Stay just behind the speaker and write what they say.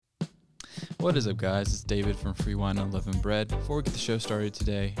What is up, guys? It's David from Free Wine Unleavened Bread. Before we get the show started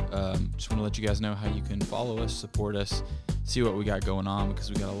today, just want to let you guys know how you can follow us, support us, see what we got going on,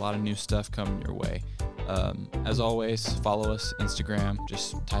 because we got a lot of new stuff coming your way. As always, follow us Instagram.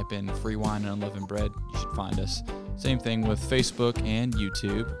 Just type in Free Wine and Unleavened Bread. You should find us. Same thing with Facebook and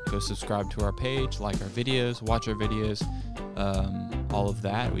YouTube. Go subscribe to our page, like our videos, watch our videos, all of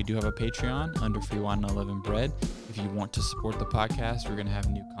that. We do have a Patreon under Free Wine and Unleavened Bread. If you want to support the podcast, we're going to have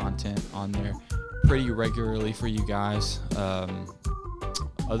new content on there pretty regularly for you guys.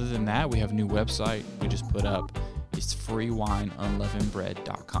 Other than that, we have a new website we just put up. It's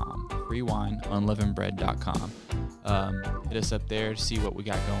freewineunleavenedbread.com. freewineunleavenedbread.com. Hit us up there to see what we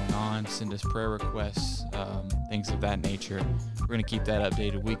got going on. Send us prayer requests, things of that nature. We're going to keep that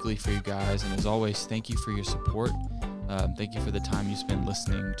updated weekly for you guys. And as always, thank you for your support. Thank you for the time you spend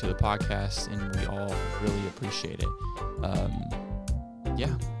listening to the podcast, and we all really appreciate it.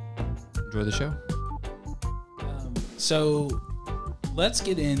 Enjoy the show. So let's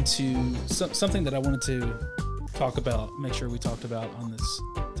get into something that I wanted to talk about, make sure we talked about on this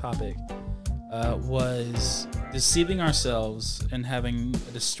topic, was deceiving ourselves and having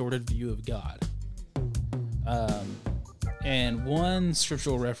a distorted view of God. And one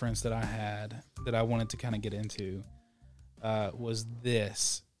scriptural reference that I had that I wanted to kind of get into was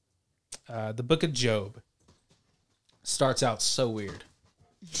this. The book of Job starts out so weird.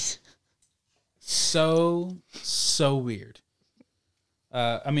 So weird.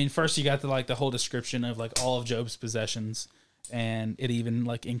 First you got the whole description of all of Job's possessions, and it even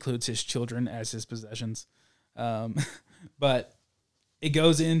includes his children as his possessions. But it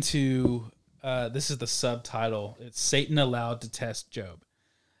goes into this is the subtitle. It's Satan allowed to test Job.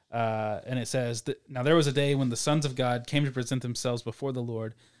 And it says, now there was a day when the sons of God came to present themselves before the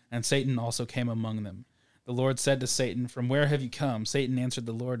Lord, and Satan also came among them. The Lord said to Satan, "From where have you come?" Satan answered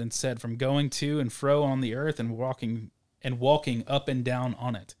the Lord and said, "From going to and fro on the earth and walking up and down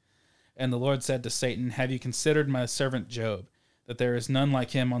on it." And the Lord said to Satan, "Have you considered my servant Job, that there is none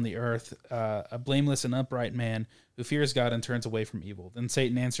like him on the earth, a blameless and upright man who fears God and turns away from evil?" Then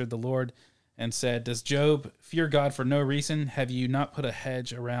Satan answered the Lord and said, "Does Job fear God for no reason? Have you not put a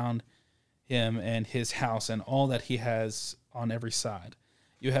hedge around him and his house and all that he has on every side?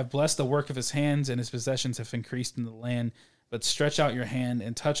 You have blessed the work of his hands, and his possessions have increased in the land. But stretch out your hand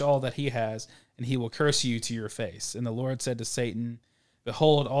and touch all that he has, and he will curse you to your face." And the Lord said to Satan,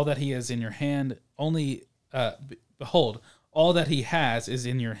 "Behold, all that he has in your hand, behold, all that he has is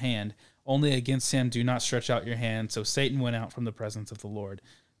in your hand. Only against him do not stretch out your hand." So Satan went out from the presence of the Lord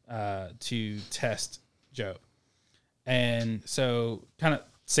to test Job. And so kind of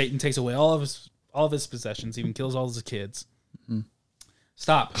Satan takes away all of his possessions, even kills all his kids. Mm-hmm.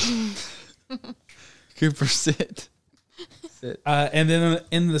 Stop. Cooper, sit. And then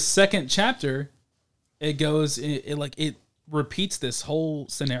in the second chapter, it goes, it repeats this whole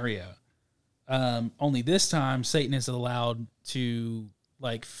scenario. Only this time, Satan is allowed to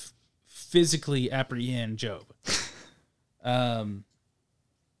physically apprehend Job.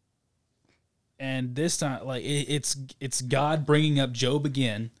 And this time, it's God bringing up Job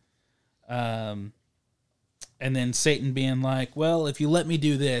again. And then Satan being like, "Well, if you let me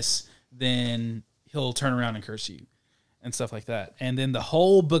do this, then he'll turn around and curse you," and stuff like that. And then the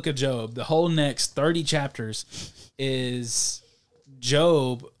whole book of Job, the whole next 30 chapters is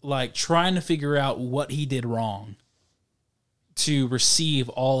Job trying to figure out what he did wrong to receive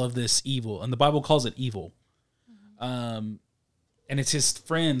all of this evil. And the Bible calls it evil. And it's his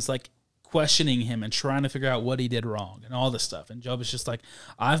friends questioning him and trying to figure out what he did wrong and all this stuff. And Job is just like,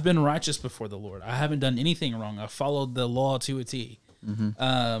 "I've been righteous before the Lord. I haven't done anything wrong. I followed the law to a T."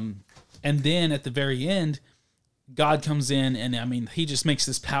 Mm-hmm. And then at the very end, God comes in and he just makes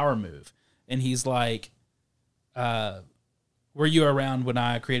this power move. And he's like, "Were you around when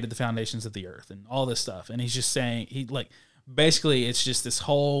I created the foundations of the earth?" and all this stuff. And he's just saying, basically it's just this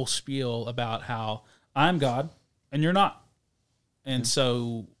whole spiel about how I'm God and you're not. And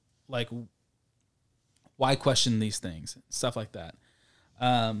so why question these things? Stuff like that.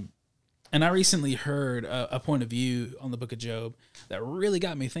 And I recently heard a point of view on the book of Job that really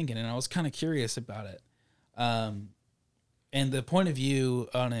got me thinking, and I was kind of curious about it. And the point of view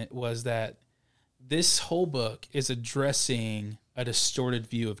on it was that this whole book is addressing a distorted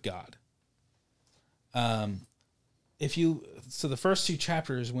view of God. So the first two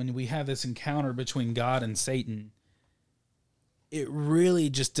chapters, when we have this encounter between God and Satan, it really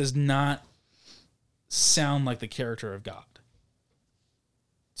just does not sound like the character of God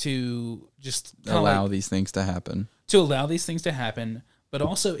to just allow these things to happen. But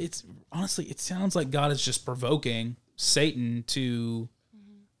also, it sounds like God is just provoking Satan to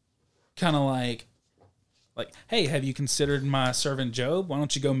kind of like, hey, have you considered my servant Job? Why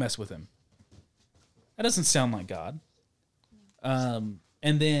don't you go mess with him? That doesn't sound like God. And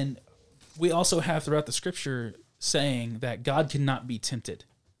then we also have throughout the scripture saying that God cannot be tempted.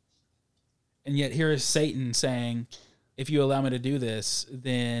 And yet here is Satan saying, if you allow me to do this,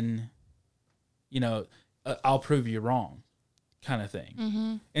 then, I'll prove you wrong, kind of thing.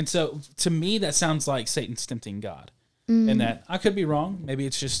 Mm-hmm. And so to me, that sounds like Satan's tempting God. And that I could be wrong. Maybe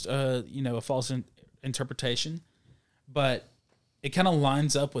it's just, a false interpretation. But it kind of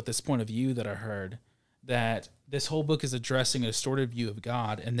lines up with this point of view that I heard, that this whole book is addressing a distorted view of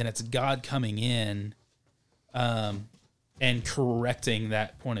God, and then it's God coming in and correcting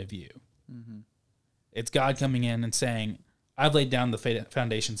that point of view. Mm-hmm. It's God coming in and saying, I've laid down the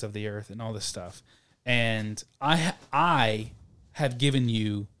foundations of the earth and all this stuff, and I have given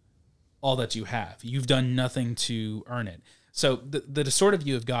you all that you have. You've done nothing to earn it. So the distorted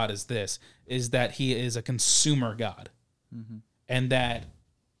view of God is this, is that he is a consumer God. Mm-hmm. And that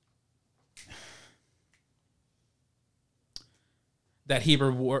he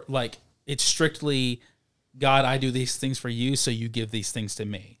reward, like, it's strictly, God, I do these things for you, so you give these things to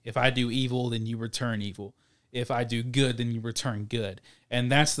me. If I do evil, then you return evil. If I do good, then you return good.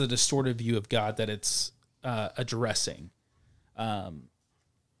 And that's the distorted view of God that it's addressing.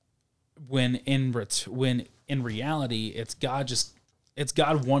 When in reality, it's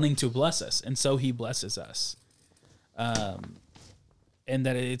God wanting to bless us, and so he blesses us. And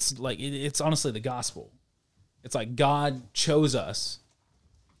that it's like, it's honestly the gospel. It's like God chose us.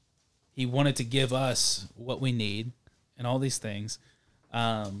 He wanted to give us what we need and all these things.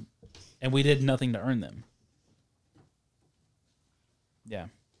 And we did nothing to earn them. Yeah.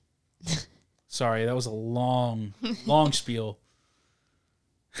 Sorry, that was a long spiel.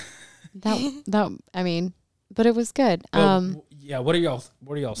 I mean, but it was good. Well, yeah. What are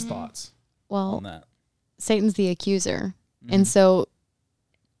y'all's thoughts on that? Satan's the accuser. Mm-hmm. And so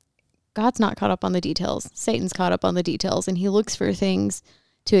God's not caught up on the details. Satan's caught up on the details, and he looks for things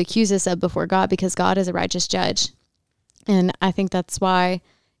to accuse us of before God, because God is a righteous judge. And I think that's why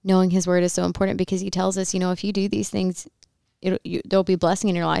knowing his word is so important, because he tells us, if you do these things, there'll be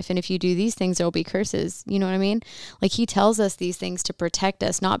blessing in your life. And if you do these things, there'll be curses. You know what I mean? Like, he tells us these things to protect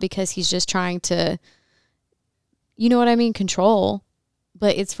us, not because he's just trying to, control,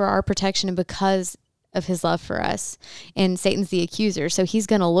 but it's for our protection and because of his love for us. And Satan's the accuser. So he's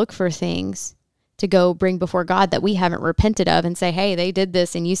going to look for things to go bring before God that we haven't repented of and say, hey, they did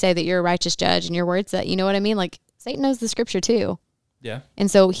this, and you say that you're a righteous judge, and your words that, you know what I mean? Like, Satan knows the scripture too. Yeah. And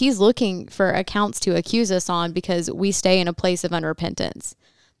so he's looking for accounts to accuse us on because we stay in a place of unrepentance.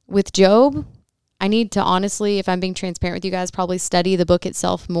 With Job, I need to honestly, if I'm being transparent with you guys, probably study the book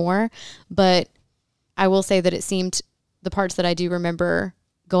itself more. But I will say that it seemed, the parts that I do remember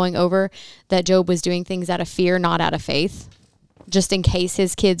going over, that Job was doing things out of fear, not out of faith, just in case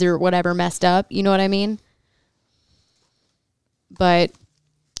his kids or whatever messed up. You know what I mean? But,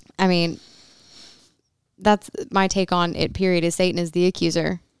 I mean, that's my take on it, period, is Satan is the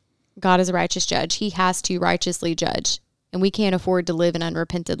accuser. God is a righteous judge. He has to righteously judge. And we can't afford to live an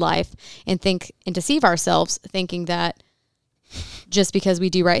unrepented life and think and deceive ourselves thinking that just because we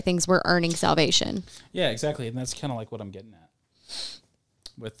do right things, we're earning salvation. Yeah, exactly. And that's kind of like what I'm getting at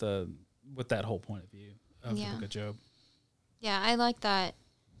with that whole point of view of the book of Job. Yeah, I like that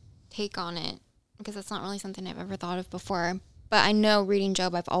take on it, because that's not really something I've ever thought of before. But I know reading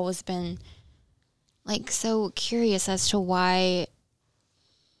Job, I've always been like so curious as to why,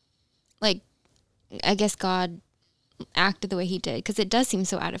 like, I guess God acted the way he did, because it does seem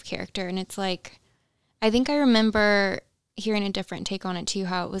so out of character. And it's like, I think I remember hearing a different take on it too,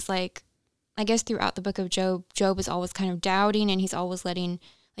 how it was like, I guess throughout the book of Job, Job is always kind of doubting, and he's always letting,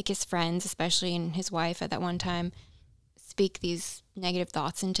 like, his friends, especially, and his wife at that one time, speak these negative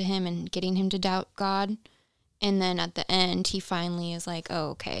thoughts into him and getting him to doubt God. And then at the end, he finally is like, oh,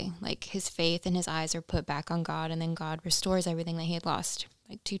 okay, like, his faith and his eyes are put back on God, and then God restores everything that he had lost,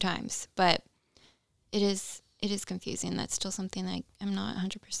 like, 2 times. But it is confusing. That's still something that I'm not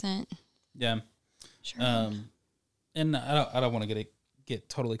 100% sure. And I don't want to get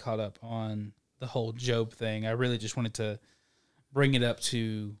totally caught up on the whole Job thing. I really just wanted to bring it up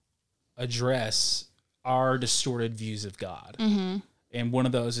to address our distorted views of God. Mm-hmm. And one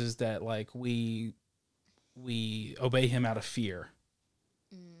of those is that, like, we obey him out of fear,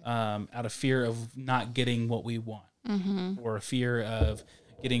 out of fear of not getting what we want, or a fear of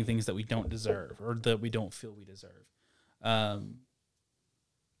getting things that we don't deserve or that we don't feel we deserve.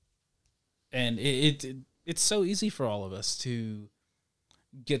 And it's so easy for all of us to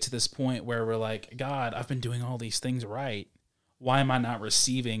get to this point where we're like, God, I've been doing all these things right. why am I not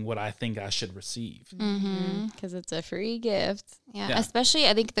receiving what I think I should receive? Mm-hmm. Because it's a free gift. Yeah, especially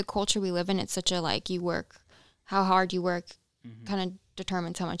I think the culture we live in, it's such a like you work, how hard you work kind of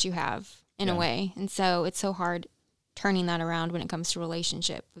determines how much you have in a way. And so it's so hard turning that around when it comes to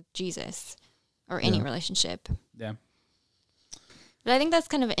relationship with Jesus or any relationship. Yeah. But I think that's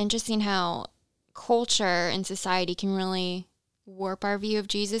kind of interesting how culture and society can really warp our view of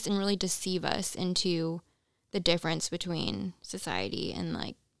Jesus and really deceive us into the difference between society and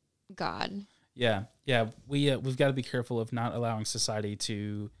like God. Yeah. We've got to be careful of not allowing society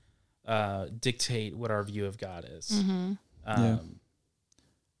to dictate what our view of God is. Mm-hmm. I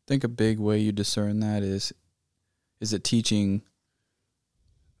think a big way you discern that is it teaching,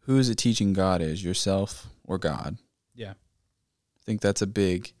 who is it teaching God is, yourself or God? Yeah. I think that's a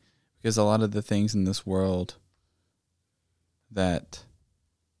big, because a lot of the things in this world that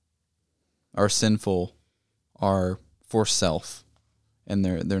are sinful are for self, and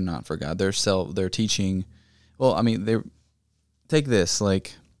they're not for God. They're teaching, well, I mean, take this,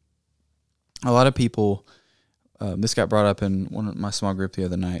 like a lot of people, this got brought up in one of my small group the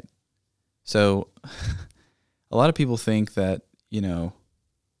other night. So a lot of people think that,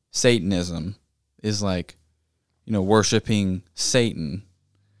 Satanism is like, worshiping Satan.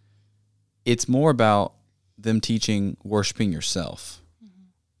 It's more about them teaching worshiping yourself. Mm-hmm.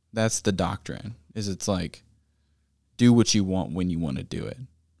 That's the doctrine. It's like, do what you want when you want to do it.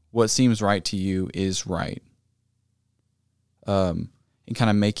 What seems right to you is right. And kind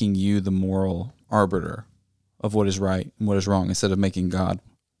of making you the moral arbiter of what is right and what is wrong, instead of making God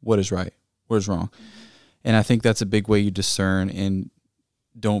what is right, what is wrong. Mm-hmm. And I think that's a big way you discern and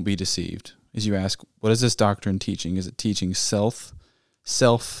don't be deceived. Is you ask, what is this doctrine teaching? Is it teaching self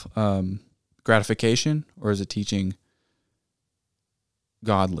gratification, or is it teaching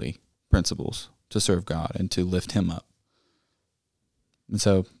godly principles to serve God and to lift Him up? And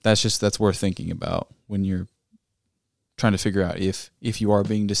so that's worth thinking about when you're trying to figure out if you are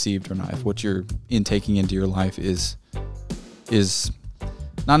being deceived or not, if what you're intaking into your life is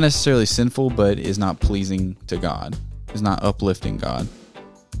not necessarily sinful, but is not pleasing to God, is not uplifting God.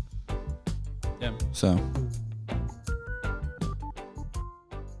 Yeah. So